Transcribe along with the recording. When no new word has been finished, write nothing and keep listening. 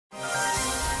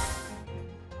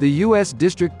The U.S.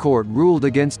 District Court ruled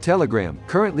against Telegram,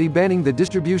 currently banning the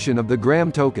distribution of the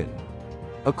Gram token.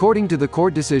 According to the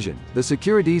court decision, the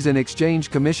Securities and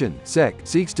Exchange Commission (SEC)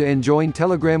 seeks to enjoin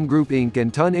Telegram Group Inc.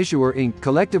 and Ton Issuer Inc.,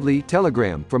 collectively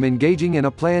Telegram, from engaging in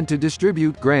a plan to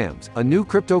distribute grams, a new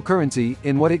cryptocurrency,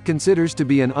 in what it considers to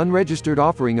be an unregistered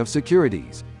offering of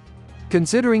securities.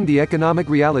 Considering the economic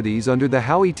realities under the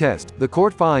Howey test, the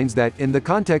court finds that, in the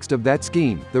context of that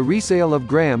scheme, the resale of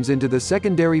grams into the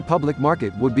secondary public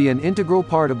market would be an integral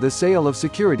part of the sale of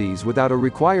securities without a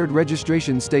required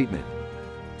registration statement.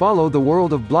 Follow the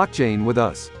world of blockchain with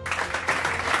us.